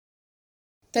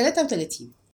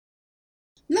33.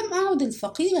 لم أعد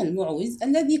الفقير المعوز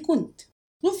الذي كنت،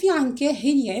 رفع عن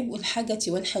كاهلي عبء الحاجة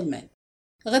والحرمان.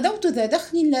 غدوت ذا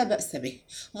دخل لا بأس به،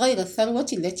 غير الثروة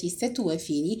التي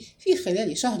ستوافيني في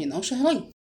خلال شهر أو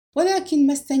شهرين، ولكن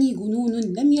مسني جنون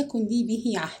لم يكن لي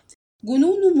به عهد،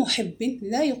 جنون محب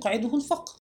لا يقعده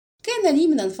الفقر. كان لي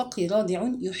من الفقر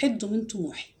رادع يحد من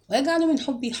طموحي، ويجعل من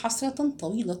حبي حسرة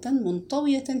طويلة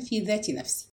منطوية في ذات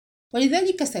نفسي،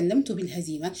 ولذلك سلمت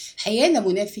بالهزيمة حيال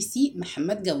منافسي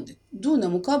محمد جودة دون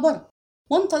مكابرة،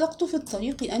 وانطلقت في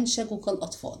الطريق أنشج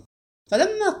كالأطفال.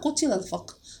 فلما قتل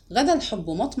الفقر غدا الحب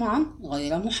مطمعا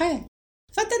غير محال،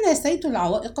 فتناسيت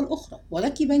العوائق الأخرى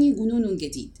وركبني جنون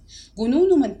جديد،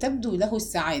 جنون من تبدو له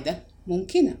السعادة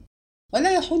ممكنة،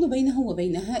 ولا يحول بينه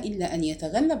وبينها إلا أن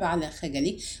يتغلب على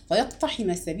خجله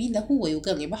فيقتحم سبيله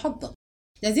ويجرب حظه.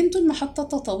 لزمت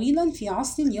المحطة طويلا في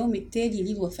عصر اليوم التالي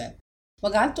للوفاة،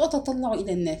 وجعلت أتطلع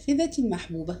إلى النافذة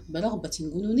المحبوبة برغبة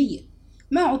جنونية.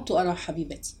 ما عدت أرى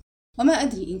حبيبتي، وما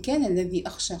أدري إن كان الذي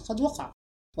أخشى قد وقع،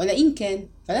 ولئن كان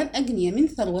فلن أجني من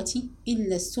ثروتي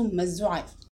إلا السم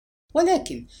الزعاف.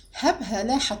 ولكن هبها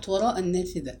لاحت وراء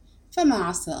النافذة، فما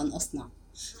عسى أن أصنع؟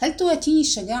 هل تواتيني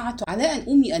الشجاعة على أن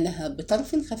أومئ لها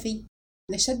بطرف خفي؟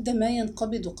 لشد ما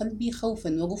ينقبض قلبي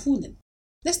خوفا وجفولا.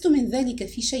 لست من ذلك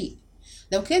في شيء.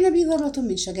 لو كان بي ذرة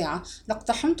من شجاعة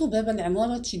لاقتحمت باب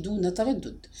العمارة دون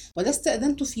تردد،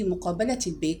 ولاستأذنت في مقابلة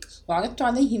البيك وعرضت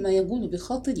عليه ما يقول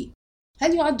بخاطري.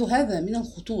 هل يعد هذا من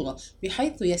الخطورة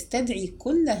بحيث يستدعي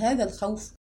كل هذا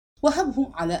الخوف؟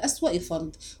 وهبه على أسوأ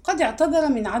فرد قد اعتذر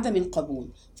من عدم القبول،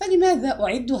 فلماذا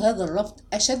أعد هذا الرفض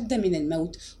أشد من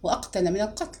الموت وأقتل من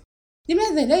القتل؟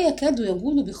 لماذا لا يكاد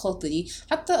يقول بخاطري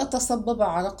حتى أتصبب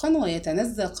عرقا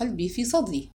ويتنزى قلبي في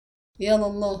صدري؟ يا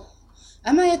الله،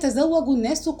 أما يتزوج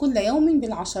الناس كل يوم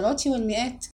بالعشرات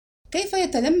والمئات؟ كيف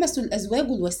يتلمس الأزواج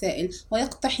الوسائل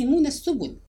ويقتحمون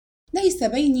السبل؟ ليس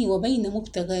بيني وبين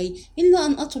مبتغاي إلا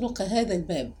أن أطرق هذا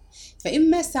الباب،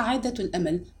 فإما سعادة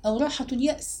الأمل أو راحة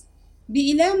اليأس.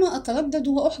 بإلى ما أتردد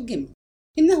وأحجم؟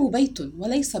 إنه بيت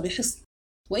وليس بحصن،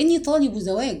 وإني طالب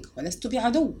زواج ولست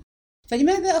بعدو،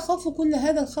 فلماذا أخاف كل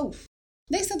هذا الخوف؟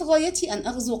 ليست غايتي أن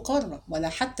أغزو قارة ولا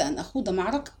حتى أن أخوض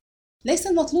معركة، ليس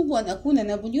المطلوب أن أكون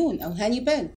نابليون أو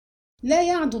هانيبال. لا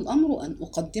يعد الأمر أن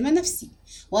أقدم نفسي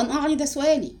وأن أعرض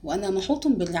سؤالي وأنا محوط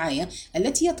بالرعاية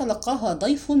التي يتلقاها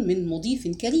ضيف من مضيف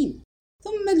كريم،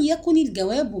 ثم ليكن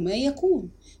الجواب ما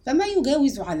يكون، فما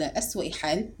يجاوز على أسوأ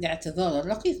حال لاعتذار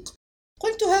الرقيق.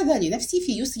 قلت هذا لنفسي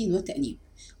في يسر وتأنيب،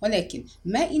 ولكن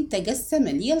ما إن تجسم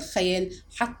لي الخيال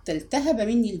حتى التهب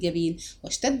مني الجبين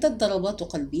واشتدت ضربات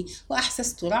قلبي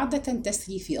وأحسست رعدة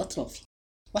تسري في أطرافي،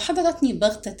 وحضرتني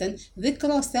بغتة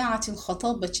ذكرى ساعة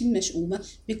الخطابة المشؤومة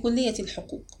بكلية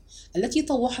الحقوق التي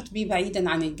طوحت بي بعيدا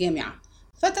عن الجامعة،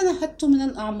 فتنهدت من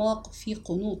الأعماق في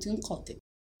قنوط قاتل.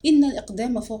 إن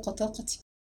الإقدام فوق طاقتي،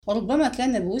 وربما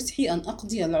كان بوسعي أن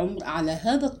أقضي العمر على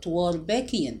هذا الطوار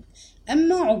باكيا،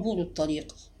 أما عبور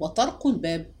الطريق وطرق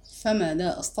الباب فما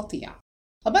لا أستطيع.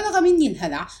 وبلغ مني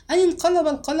الهلع أن انقلب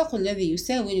القلق الذي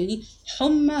يساورني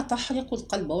حمى تحرق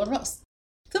القلب والرأس.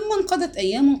 ثم انقضت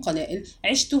أيام قلائل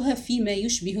عشتها فيما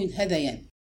يشبه الهذيان.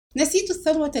 نسيت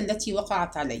الثروة التي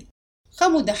وقعت علي،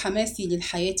 خمد حماسي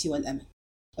للحياة والأمل،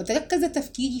 وتركز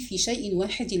تفكيري في شيء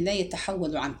واحد لا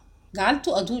يتحول عنه. جعلت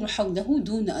أدور حوله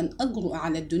دون أن أجرؤ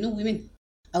على الدنو منه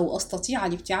أو أستطيع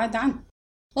الابتعاد عنه،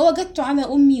 ووجدت على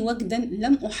أمي وجدا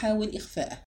لم أحاول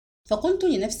إخفاءه، فقلت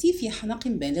لنفسي في حنق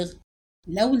بالغ: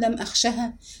 لو لم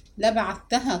أخشها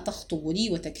لبعثتها تخطب لي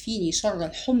وتكفيني شر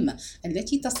الحمى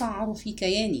التي تسعر في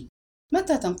كياني.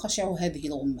 متى تنقشع هذه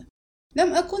الغمة؟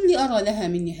 لم أكن لأرى لها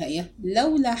من نهاية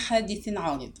لولا حادث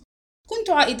عارض. كنت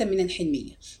عائدا من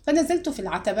الحلمية، فنزلت في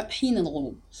العتبة حين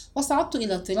الغروب، وصعدت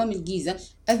إلى ترام الجيزة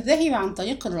الذاهب عن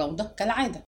طريق الروضة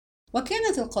كالعادة،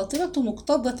 وكانت القاطرة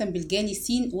مكتظة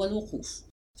بالجالسين والوقوف،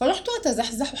 فرحت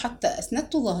أتزحزح حتى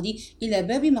أسندت ظهري إلى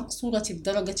باب مقصورة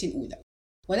الدرجة الأولى.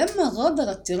 ولما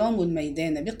غادر الترام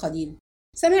الميدان بقليل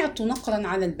سمعت نقرا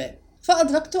على الباب،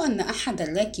 فأدركت أن أحد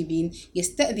الراكبين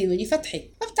يستأذن لفتحه،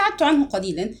 فابتعدت عنه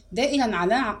قليلا دائرا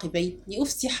على عقبي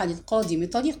لأفسح للقادم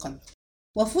طريقا،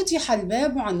 وفتح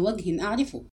الباب عن وجه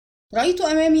أعرفه. رأيت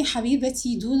أمامي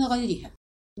حبيبتي دون غيرها،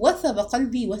 وثب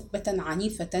قلبي وثبة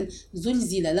عنيفة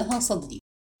زلزل لها صدري،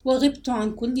 وغبت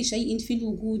عن كل شيء في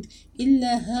الوجود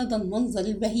إلا هذا المنظر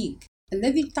البهيج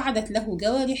الذي ابتعدت له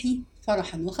جوارحي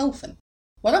فرحا وخوفا،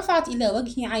 ورفعت إلى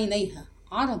وجهي عينيها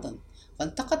عرضا،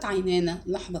 فالتقت عينانا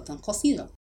لحظة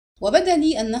قصيرة، وبدا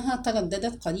لي أنها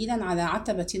ترددت قليلا على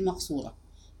عتبة المقصورة،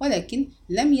 ولكن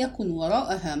لم يكن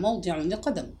وراءها موضع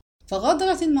لقدم،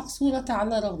 فغادرت المقصورة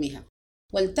على رغمها،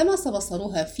 والتمس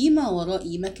بصرها فيما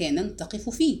ورائي مكانا تقف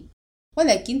فيه.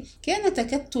 ولكن كان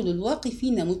تكتل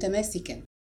الواقفين متماسكا،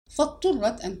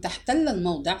 فاضطرت أن تحتل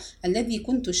الموضع الذي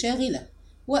كنت شاغله،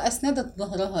 وأسندت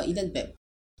ظهرها إلى الباب،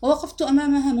 ووقفت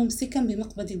أمامها ممسكا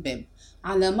بمقبض الباب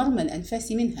على مرمى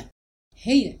الأنفاس منها.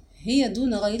 هي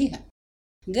دون غيرها،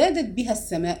 جادت بها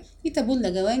السماء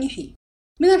لتبل جوانحي.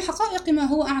 من الحقائق ما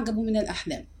هو أعجب من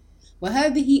الأحلام،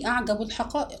 وهذه أعجب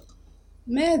الحقائق.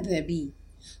 ماذا بي؟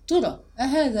 ترى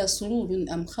أهذا سرور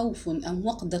أم خوف أم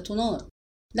وقدة نار؟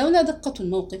 لولا دقة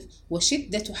الموقف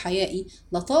وشدة حيائي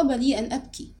لطاب لي أن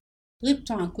أبكي.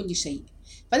 غبت عن كل شيء،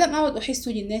 فلم أعد أحس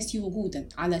للناس وجودا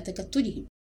على تكتلهم،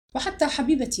 وحتى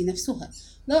حبيبتي نفسها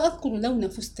لا أذكر لون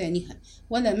فستانها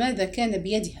ولا ماذا كان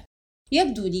بيدها.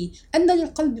 يبدو لي أن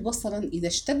للقلب بصرا إذا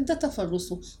اشتد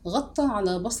تفرسه غطى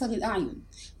على بصر الأعين،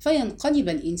 فينقلب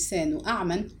الإنسان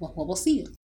أعمى وهو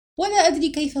بصير. ولا أدري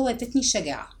كيف واتتني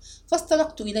الشجاعة،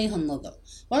 فاسترقت إليها النظر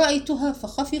ورأيتها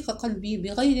فخفق قلبي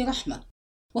بغير رحمة،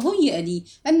 وهيأ لي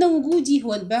أن وجودي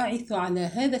هو الباعث على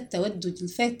هذا التودد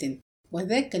الفاتن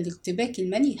وذاك الارتباك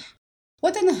المليح.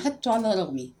 وتنهدت على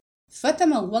رغمي،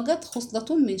 فتموجت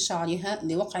خصلة من شعرها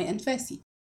لوقع أنفاسي،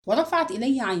 ورفعت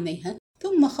إلي عينيها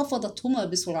ثم خفضتهما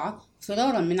بسرعة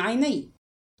فرارا من عيني.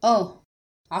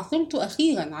 عثرت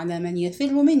أخيرا على من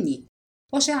يفر مني،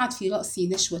 وشاعت في رأسي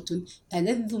نشوة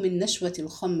ألذ من نشوة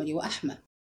الخمر وأحمى،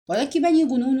 وركبني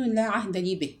جنون لا عهد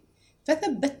لي به،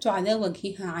 فثبت على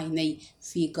وجهها عيني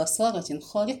في جسارة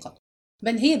خارقة،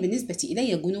 بل هي بالنسبة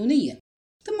إلي جنونية.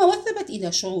 ثم وثبت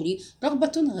إلى شعوري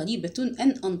رغبة غريبة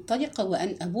أن أنطلق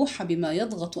وأن أبوح بما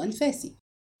يضغط أنفاسي،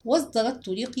 وازدرت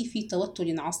طريقي في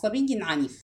توتر عصبي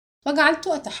عنيف، وجعلت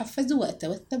أتحفز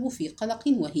وأتوثب في قلق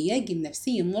وهياج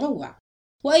نفسي مروع.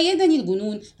 وأيدني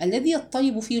الجنون الذي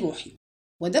يضطرب في روحي،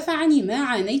 ودفعني ما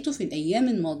عانيت في الأيام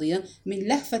الماضية من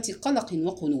لهفة قلق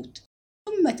وقنوط.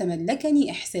 ثم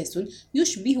تملكني إحساس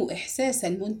يشبه إحساس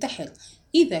المنتحر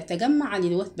إذا تجمع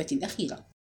للوثبة الأخيرة،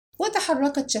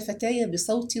 وتحركت شفتاي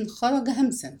بصوت خرج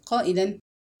همسا قائلا: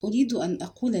 أريد أن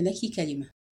أقول لك كلمة.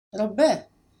 رباه،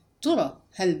 ترى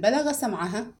هل بلغ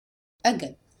سمعها؟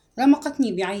 أجل.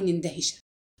 رمقتني بعين دهشة،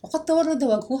 وقد تورد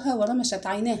وجهها ورمشت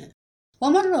عيناها،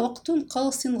 ومر وقت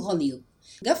قاس غليظ،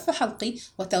 جف حلقي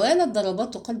وتوالت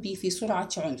ضربات قلبي في سرعة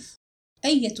عنف.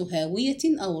 أية هاوية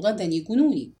أوردني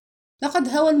جنوني، لقد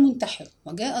هوى المنتحر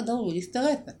وجاء دور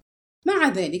الاستغاثة. مع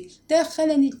ذلك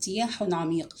داخلني ارتياح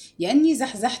عميق، لأني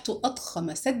زحزحت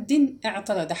أضخم سد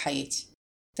اعترض حياتي.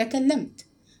 تكلمت،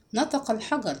 نطق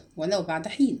الحجر ولو بعد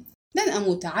حين. لن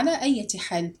أموت على أي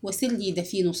حال، وسري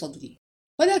دفين صدري،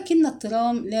 ولكن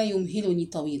الترام لا يمهلني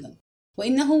طويلا،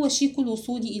 وإنه وشيك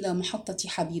الوصول إلى محطة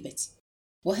حبيبتي.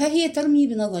 وها هي ترمي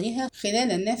بنظرها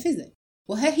خلال النافذة،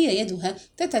 وها هي يدها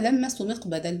تتلمس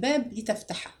مقبض الباب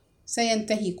لتفتحه.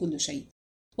 سينتهي كل شيء.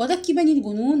 وركبني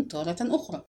الجنون تارة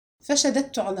أخرى،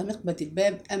 فشددت على مقبض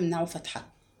الباب أمنع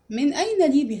فتحه. من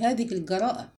أين لي بهذه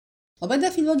الجراءة؟ وبدا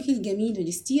في الوجه الجميل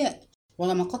الاستياء،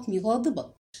 ورمقتني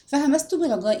غاضبة، فهمست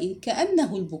برجاء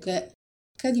كأنه البكاء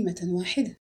كلمة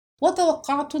واحدة،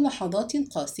 وتوقعت لحظات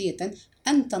قاسية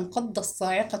أن تنقض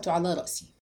الصاعقة على رأسي،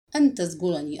 أن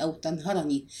تزجرني أو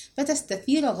تنهرني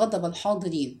فتستثير غضب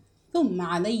الحاضرين، ثم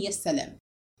علي السلام.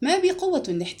 ما بي قوة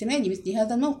لاحتمال مثل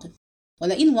هذا الموقف،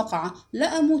 ولئن وقع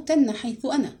لأموتن حيث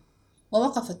أنا.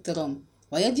 ووقف الترام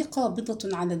ويدي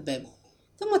قابضة على الباب،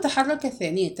 ثم تحرك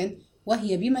ثانية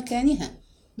وهي بمكانها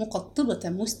مقطبة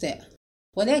مستاءة،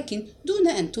 ولكن دون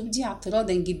أن تبدي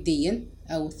اعتراضا جديا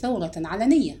أو ثورة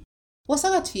علنية.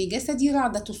 وصلت في جسدي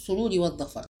رعدة السرور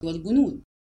والظفر والجنون،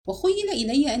 وخيل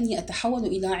إلي أني أتحول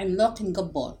إلى عملاق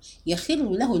جبار يخر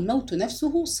له الموت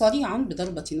نفسه صريعا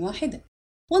بضربة واحدة.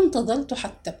 وانتظرت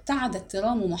حتى ابتعد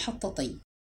الترام محطتين،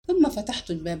 ثم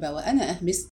فتحت الباب وأنا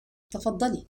أهمس: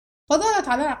 تفضلي. فدارت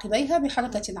على عقبيها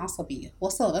بحركة عصبية،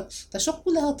 وصارت تشق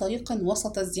لها طريقا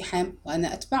وسط الزحام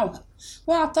وأنا أتبعها.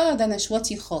 واعترض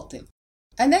نشوتي خاطر: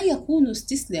 ألا يكون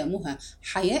استسلامها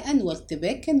حياء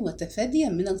وارتباكا وتفاديا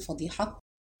من الفضيحة؟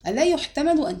 ألا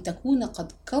يحتمل أن تكون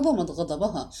قد كظمت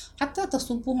غضبها حتى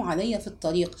تصبه علي في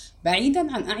الطريق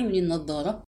بعيدا عن أعين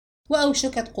النظارة؟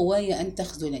 وأوشكت قواي أن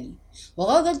تخذلني،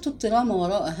 وغادرت الترام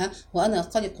وراءها وأنا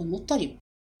قلق مضطرب.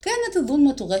 كانت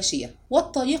الظلمة غاشية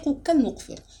والطريق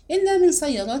كالمقفر، إلا من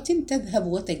سيارات تذهب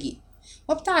وتجيء،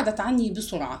 وابتعدت عني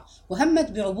بسرعة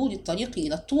وهمت بعبور الطريق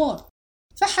إلى الطوار،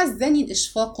 فحزني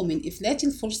الإشفاق من إفلات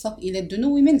الفرصة إلى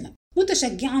الدنو منها،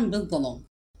 متشجعا بالظلام.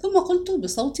 ثم قلت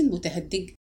بصوت متهدج: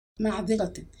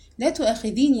 معذرة، لا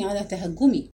تؤاخذيني على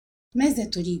تهجمي. ماذا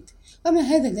تريد؟ وما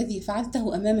هذا الذي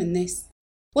فعلته أمام الناس؟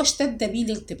 واشتد بي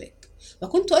الارتباك،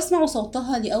 وكنت أسمع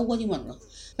صوتها لأول مرة،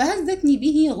 فهزتني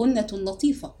به غنة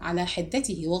لطيفة على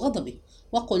حدته وغضبه،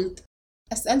 وقلت: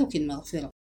 أسألك المغفرة.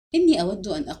 إني أود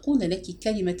أن أقول لك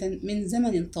كلمة من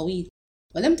زمن طويل،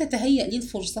 ولم تتهيأ لي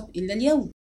الفرصة إلا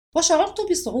اليوم.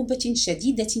 وشعرت بصعوبة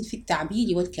شديدة في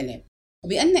التعبير والكلام،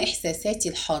 وبأن إحساساتي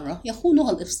الحارة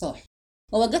يخونها الإفصاح،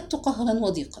 ووجدت قهرا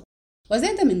وضيقا.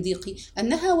 وزاد من ضيقي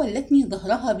أنها ولتني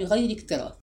ظهرها بغير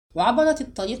اكتراث، وعبرت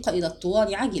الطريق إلى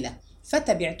الطوار عجلة،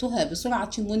 فتبعتها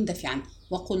بسرعة مندفعا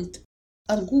وقلت: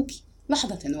 أرجوك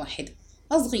لحظة واحدة،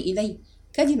 أصغي إلي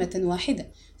كلمة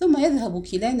واحدة، ثم يذهب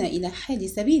كلانا إلى حال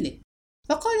سبيله.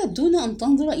 فقالت دون أن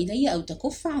تنظر إلي أو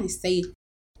تكف عن السير: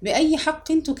 بأي حق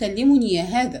تكلمني يا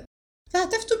هذا؟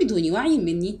 فهتفت بدون وعي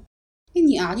مني: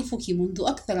 إني أعرفك منذ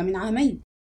أكثر من عامين.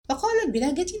 فقالت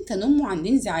بلهجة تنم عن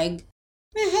الانزعاج: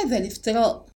 ما هذا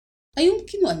الافتراء؟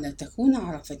 أيمكن أن لا تكون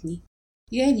عرفتني؟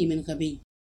 يا لي من غبي،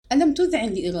 ألم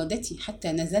تذعن لإرادتي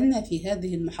حتى نزلنا في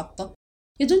هذه المحطة؟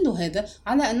 يدل هذا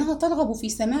على أنها ترغب في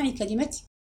سماع كلمتي.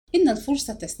 إن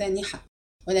الفرصة سانحة،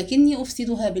 ولكني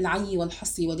أفسدها بالعي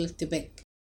والحصر والارتباك.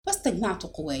 واستجمعت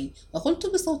قواي وقلت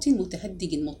بصوت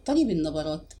متهدج مضطرب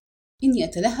النبرات: إني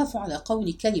أتلهف على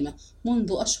قول كلمة منذ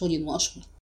أشهر وأشهر.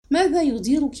 ماذا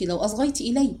يضيرك لو أصغيت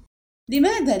إلي؟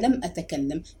 لماذا لم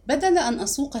أتكلم بدل أن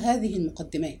أسوق هذه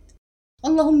المقدمات؟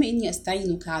 اللهم إني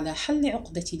أستعينك على حل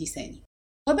عقدة لساني.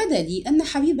 وبدا لي أن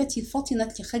حبيبتي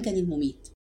فطنت لخجل مميت.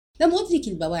 لم أدرك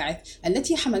البواعث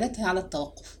التي حملتها على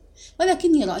التوقف،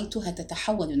 ولكني رأيتها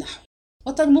تتحول نحوي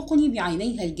وترمقني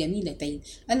بعينيها الجميلتين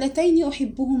اللتين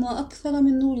أحبهما أكثر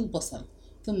من نور البصر،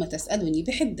 ثم تسألني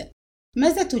بحدة: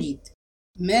 ماذا تريد؟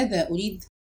 ماذا أريد؟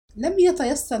 لم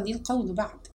يتيسر لي القول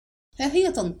بعد. ها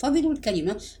هي تنتظر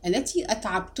الكلمة التي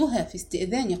أتعبتها في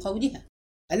استئذان قولها.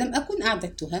 ألم أكن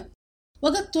أعددتها؟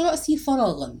 وجدت رأسي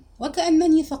فراغا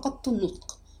وكأنني فقدت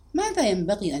النطق. ماذا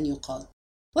ينبغي أن يقال؟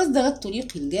 وازدرت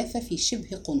ريقي الجاف في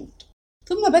شبه قنوط،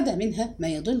 ثم بدا منها ما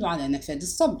يدل على نفاذ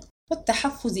الصبر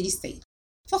والتحفز للسير.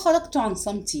 فخرجت عن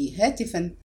صمتي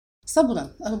هاتفا: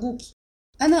 صبرا أرجوك،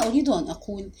 أنا أريد أن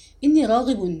أقول إني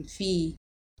راغب في.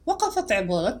 وقفت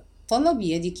عبارة طلب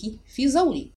يدك في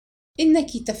زوري.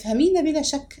 إنك تفهمين بلا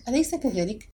شك، أليس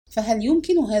كذلك؟ فهل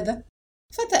يمكن هذا؟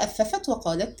 فتأففت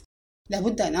وقالت: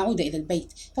 لابد أن أعود إلى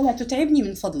البيت، فلا تتعبني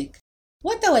من فضلك.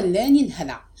 وتولاني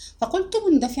الهلع، فقلت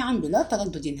مندفعا بلا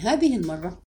تردد هذه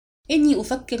المرة: إني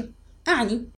أفكر،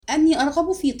 أعني أني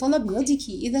أرغب في طلب يدك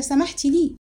إذا سمحت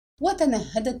لي.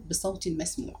 وتنهدت بصوت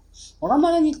مسموع،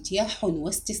 ورمرني ارتياح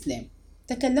واستسلام.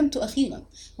 تكلمت أخيرا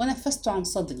ونفست عن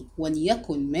صدري،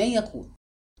 وليكن ما يكون.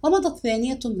 ومضت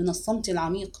ثانية من الصمت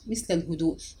العميق مثل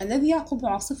الهدوء الذي يعقب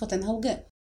عاصفة هوجاء،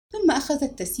 ثم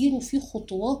أخذت تسير في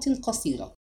خطوات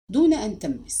قصيرة دون أن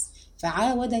تنبس.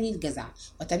 فعاودني الجزع،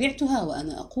 وتبعتها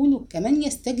وأنا أقول كمن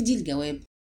يستجدي الجواب: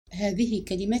 هذه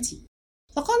كلمتي.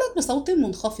 فقالت بصوت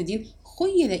منخفض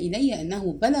خيل إلي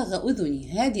أنه بلغ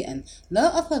أذني هادئا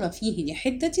لا أثر فيه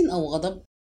لحدة أو غضب: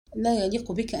 لا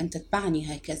يليق بك أن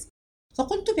تتبعني هكذا.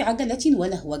 فقلت بعجلة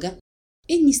ولهوجة: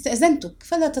 إني استأذنتك،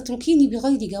 فلا تتركيني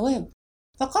بغير جواب.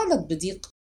 فقالت بضيق: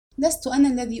 لست أنا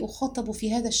الذي أخاطب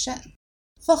في هذا الشأن.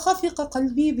 فخفق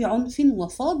قلبي بعنف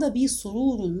وفاض بي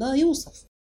سرور لا يوصف.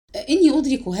 إني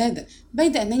أدرك هذا،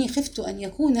 بيد أنني خفت أن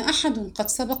يكون أحد قد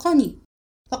سبقني.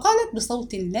 فقالت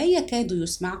بصوت لا يكاد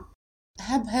يسمع: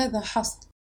 هب هذا حصر.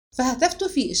 فهتفت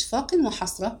في إشفاق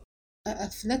وحسرة: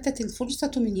 أفلتت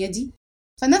الفرصة من يدي؟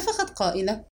 فنفخت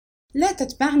قائلة: لا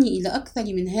تتبعني إلى أكثر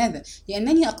من هذا،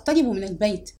 لأنني أقترب من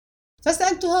البيت.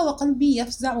 فسألتها وقلبي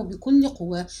يفزع بكل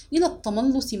قوة إلى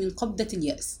التملص من قبضة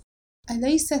اليأس: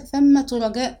 أليس ثمة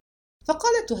رجاء؟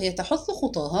 فقالت وهي تحث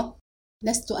خطاها: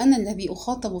 لست أنا الذي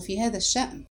أخاطب في هذا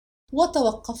الشأن.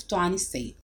 وتوقفت عن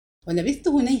السير، ولبثت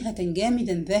هنيهة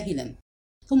جامدا ذاهلا،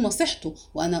 ثم صحت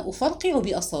وأنا أفرقع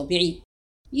بأصابعي: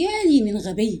 يا لي من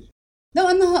غبي! لو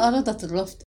أنها أرادت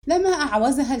الرفض لما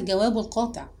أعوزها الجواب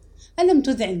القاطع. ألم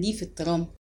تذعن لي في الترام؟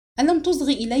 ألم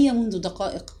تصغي إلي منذ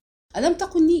دقائق؟ ألم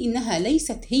تقل لي إنها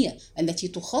ليست هي التي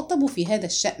تخاطب في هذا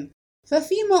الشأن؟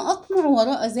 ففيما أطمع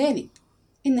وراء ذلك؟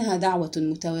 إنها دعوة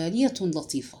متوالية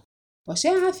لطيفة.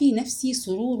 وشاع في نفسي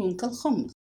سرور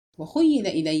كالخمر، وخيل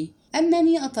إلي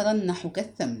أنني أترنح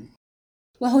كالثمن.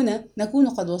 وهنا نكون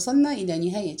قد وصلنا إلى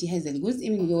نهاية هذا الجزء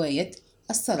من رواية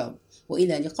السراب،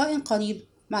 وإلى لقاء قريب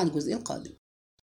مع الجزء القادم.